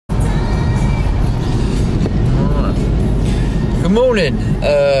Good morning.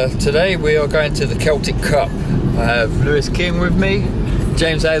 Today we are going to the Celtic Cup. I have Lewis King with me,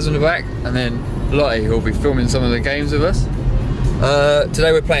 James Hayes on the back, and then Lottie, who will be filming some of the games with us.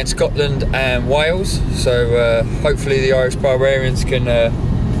 Today we're playing Scotland and Wales, so hopefully the Irish Barbarians can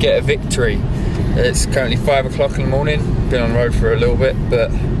get a victory. It's currently 5 o'clock in the morning. Been on the road for a little bit,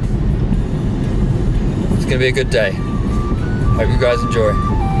 but it's going to be a good day. Hope you guys enjoy.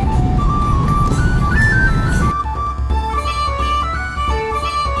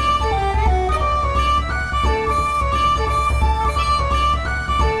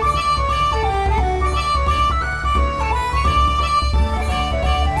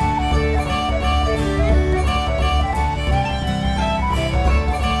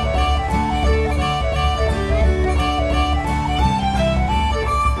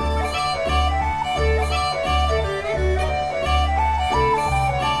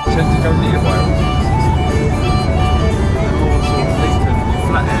 Tend to go near Wales. They're all sort of deep in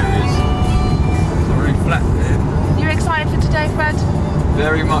flat areas. It's really flat there. You excited for today, Fred?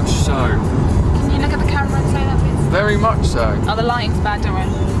 Very much so. Can you look at the camera and say that, please? Very much so. Oh, the lighting's bad, don't worry.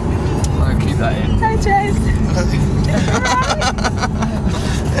 I'm going to keep that in. Hey, James.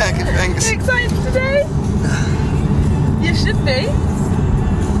 Yeah, good, thanks. You excited for today? You should be.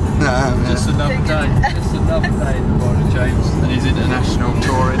 No, Just another day. Just another day in the morning, James, and his international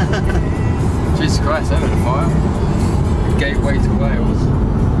touring. Jesus Christ, they're on fire. Gateway to Wales.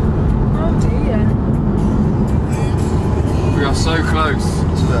 Oh dear. We are so close.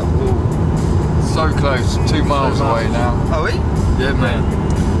 So close. 2 miles away now. Are we? Yeah, man.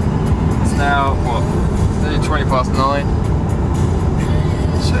 It's now, what? It's nearly 20 past 9.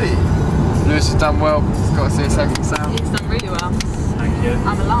 Sweet. Lewis has done well. He's got to see a safe and sound. He's done really well. Thank you.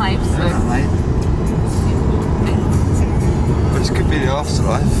 I'm alive, so. Yeah, mate. But this could be the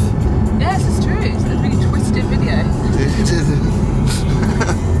afterlife. Yes, it's true. It's a really twisted video.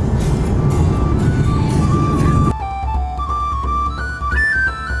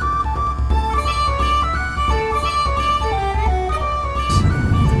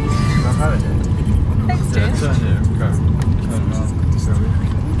 Thanks, James. Turn here. Go. Turn around.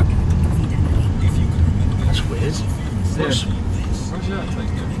 That's weird. Where's that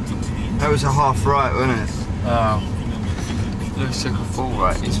take you? That was a half right, wasn't it? Oh. Lewis took a full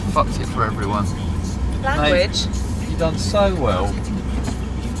right. He's fucked it for everyone. Language. Mate, you've done so well.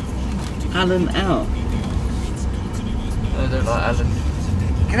 Alan out. I don't like Alan.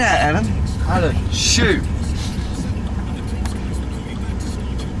 Get out, Alan. Alan, shoot!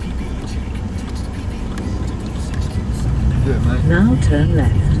 Do it, mate. Now turn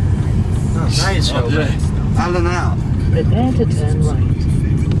left. No, that is Oh, yeah. Alan out. Prepare to turn right.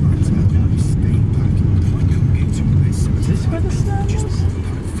 Is this where the stand was?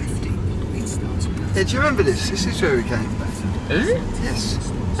 Yeah, do you remember this? This is where we came back. Is it? Yes.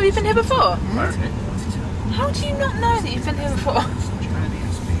 Have you been here before? Apparently. How do you not know that you've been here before?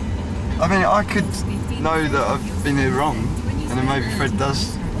 I mean, I could know that I've been here wrong, and then maybe Fred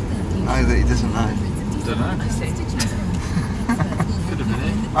does know that he doesn't know. Don't know. I see. Could have been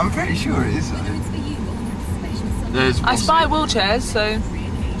it. I'm pretty sure it is, though. There's I spy wheelchairs, so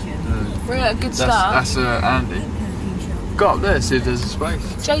we're at a good start. That's Andy. Go up there, see if there's a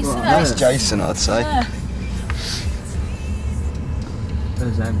space. Jason. That's Jason, I'd say. Yeah.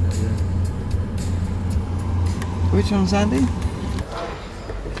 There's Andy, yeah. Which one's Andy?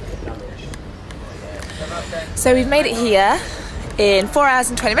 So we've made it here in 4 hours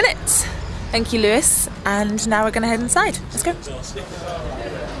and 20 minutes. Thank you, Lewis. And now we're going to head inside. Let's go.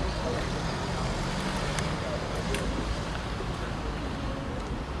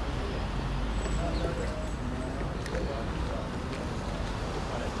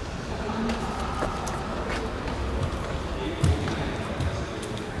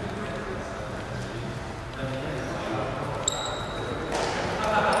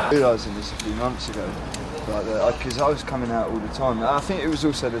 Realising this a few months ago, like because I was coming out all the time. I think it was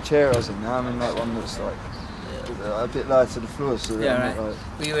also the chair I was in now. I mean, like one that's like a bit lower to the floor. So Yeah, right. like,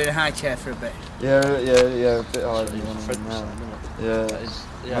 Were you in a high chair for a bit? yeah, a bit higher than the one I'm in now.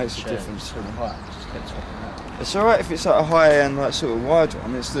 Yeah, makes a difference. It's alright if it's like a high and like sort of wide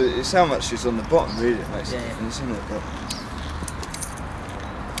one. It's how much is on the bottom really that makes a difference, isn't it? But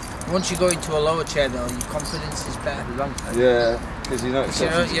Once you go into a lower chair though, your confidence is better. yeah, because you know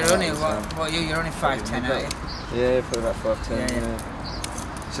You're only 5'10", aren't you? Yeah, probably about 5'10". Yeah.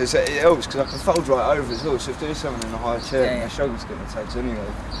 So it helps because I can fold right over as well. So if there's someone in a high chair, Yeah, my shoulders get attached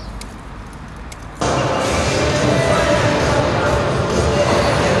anyway.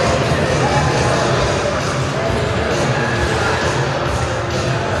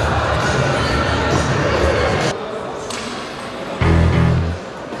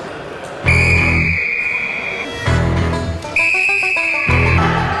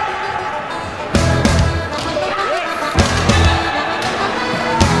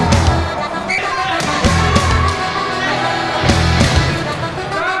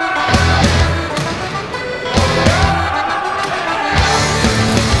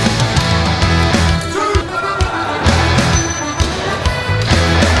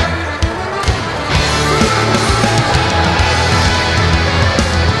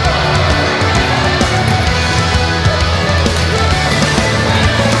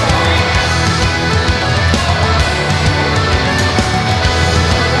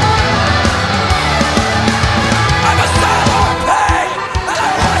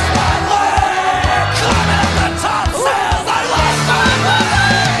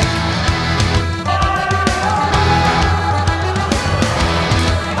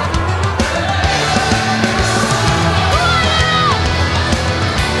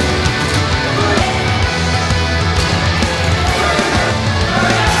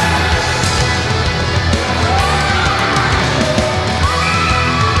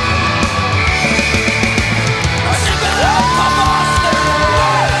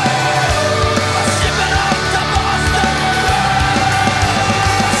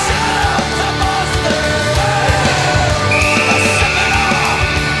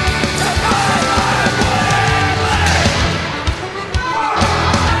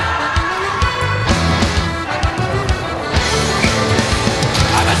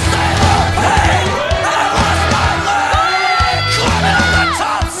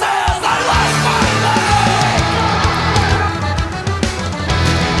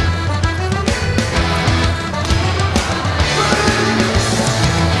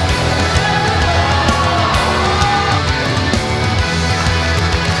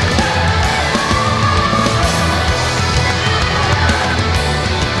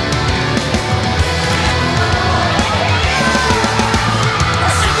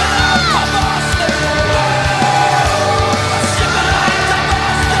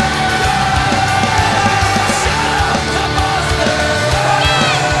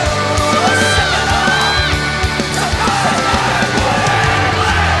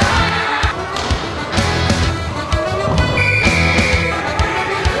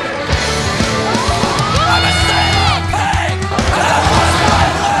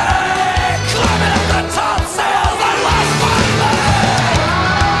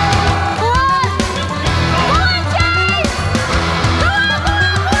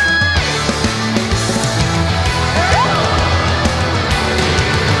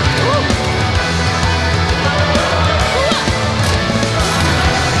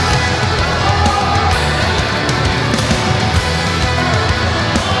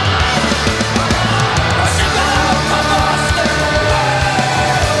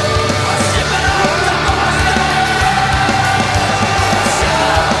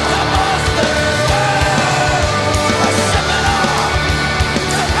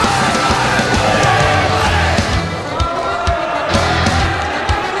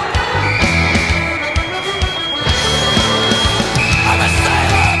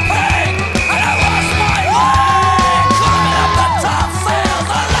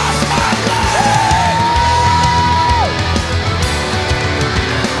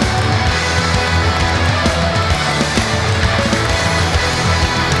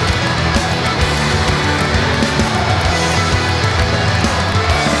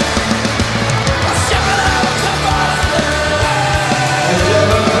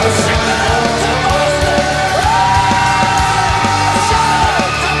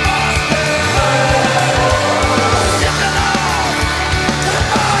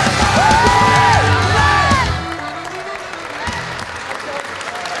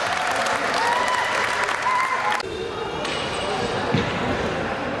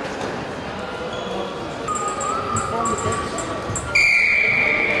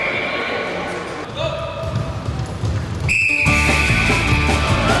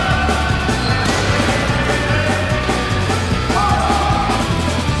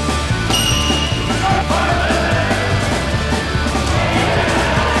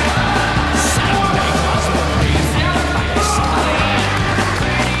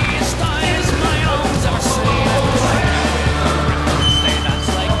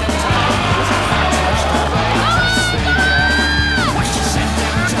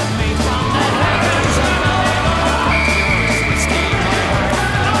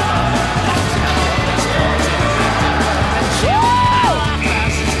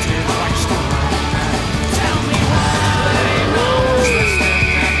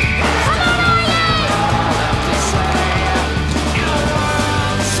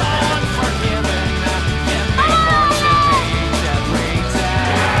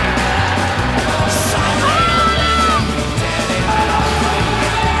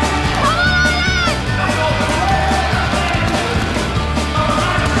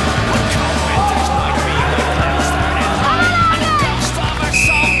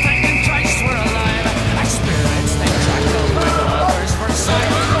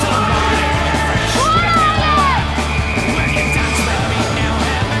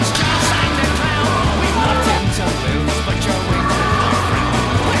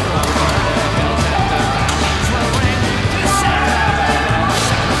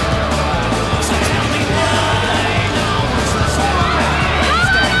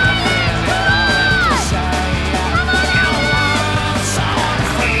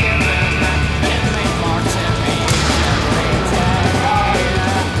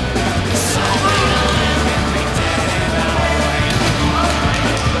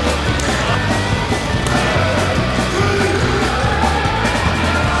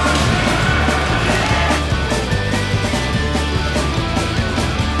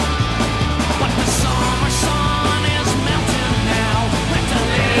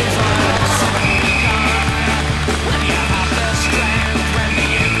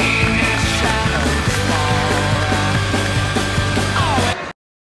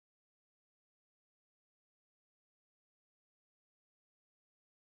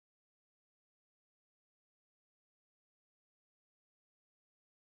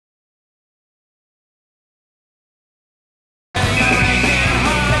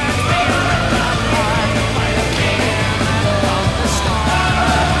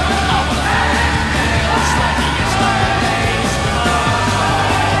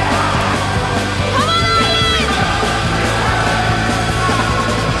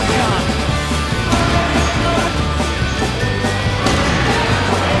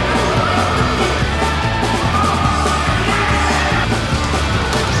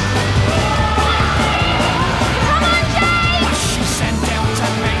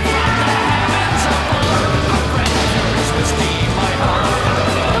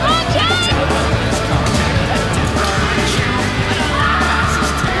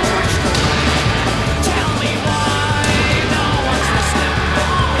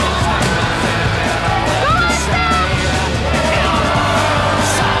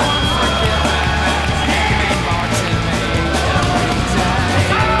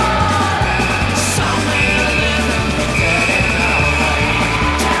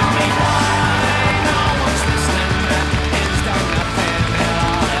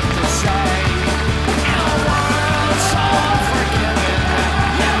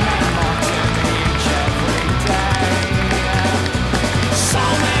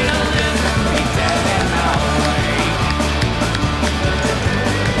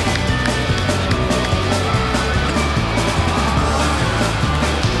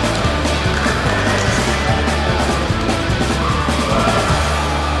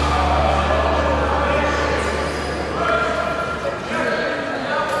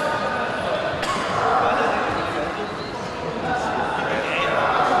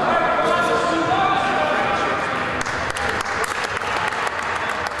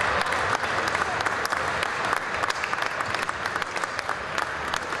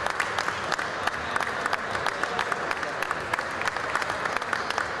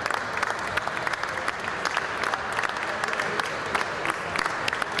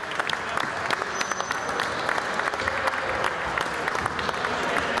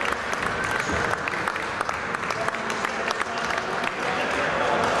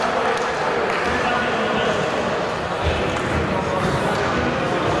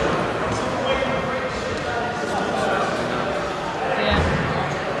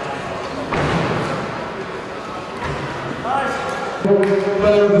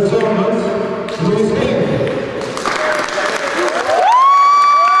 player of the tournament, Lewis King.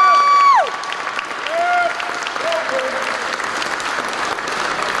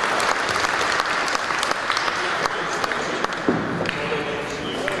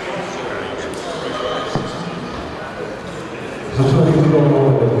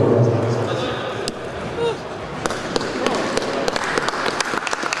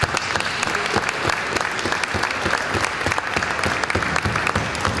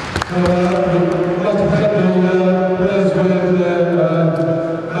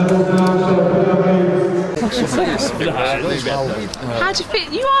 How do you feel?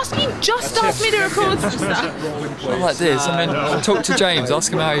 You just asked me to record some stuff. Not like this. I mean, talk to James.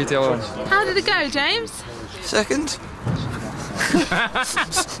 Ask him how you doing. How did it go, James? Second.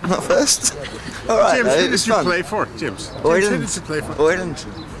 Not first. Alright, James, though, who did you play for? James, Ireland. who did you play for? Ireland.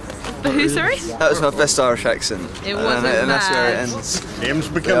 Who, sorry? That was my best Irish accent. It wasn't and that's where it bad. ends. James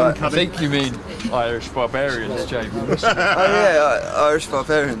McGinty. I think you mean Irish Barbarians, James. Oh yeah, Irish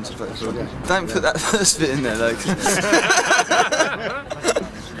Barbarians. Don't put that first bit in there though.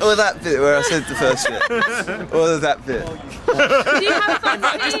 Or that bit where I said the first bit. Or that bit. Did you have fun?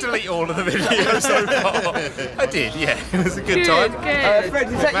 Just delete all of the videos so far. I did, yeah. It was a good time. Good. Fred,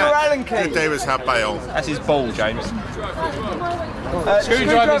 is that your Allen key? Good day was had by all. That's his ball, James.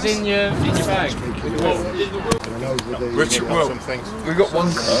 Screwdriver's in your bag. Richard, well, We've got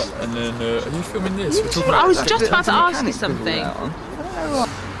one cut, and then are you filming this? We're talking about I was just about to ask you something.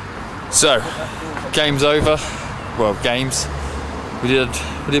 So, game's over. Well, games. We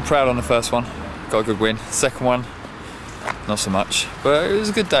did proud on the first one. Got a good win. Second one, not so much. But it was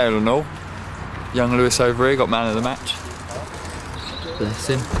a good day all in all. Young Lewis over here got man of the match. Bless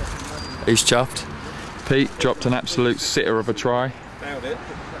him. He's chuffed. Pete dropped an absolute sitter of a try. Nailed it.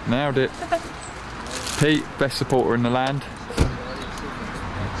 Nailed it. Pete, best supporter in the land.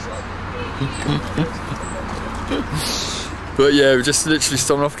 But yeah, we're just literally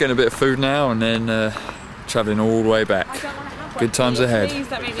stopping off, getting a bit of food now, and then travelling all the way back. Good times ahead. Please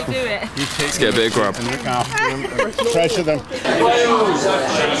don't make me do it. Let's get a bit of grub. Pressure them.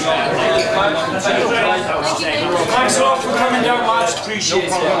 Thanks a lot for coming down, much appreciated.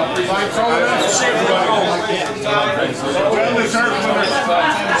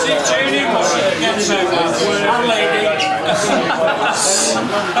 Safe journey, we'll see you again soon. And lady.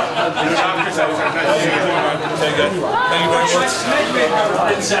 Thank you very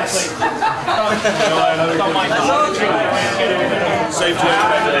much. Exactly. Safe journey.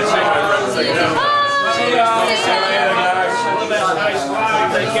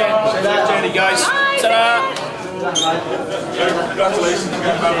 Take care. Safe journey, guys. Ta-da. Congratulations.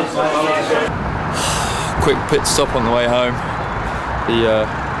 Quick pit stop on the way home. The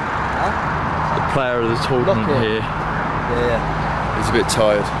player of the tournament here. Yeah. He's a bit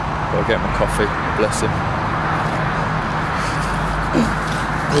tired. Gotta get him a coffee. Bless him.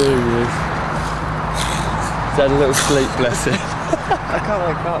 There he is. He's had a little sleep, bless him. I can't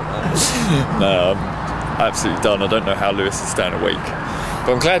wake up, man. No, I'm absolutely done. I don't know how Lewis is staying awake.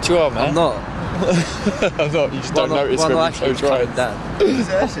 But I'm glad you are, man. I'm not. I'm not. You just don't notice when we close your eyes. Is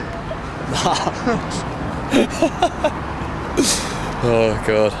it actually? Oh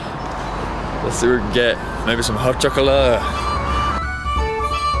god. Let's see what we can get. Maybe some hot chocolate.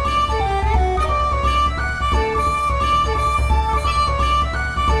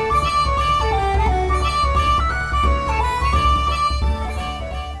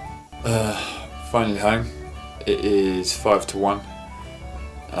 Finally home. It is 5 to 1.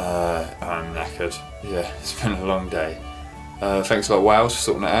 I'm knackered. Yeah, it's been a long day. Thanks a lot, Wales, for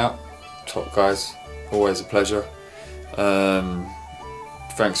sorting it out. Top guys, always a pleasure.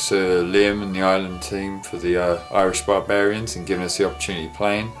 Thanks to Liam and the Ireland team for the Irish Barbarians and giving us the opportunity of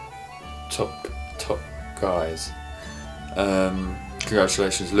playing. Top guys.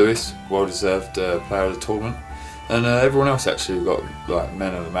 Congratulations, Lewis, well deserved player of the tournament, and everyone else actually who got like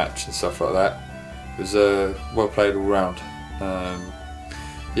men of the match and stuff like that. It was well played all round.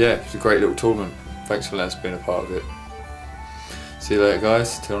 Yeah, it was a great little tournament. Thanks for letting us being a part of it. See you later,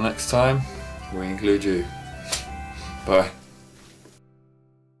 guys. Till next time, we include you. Bye.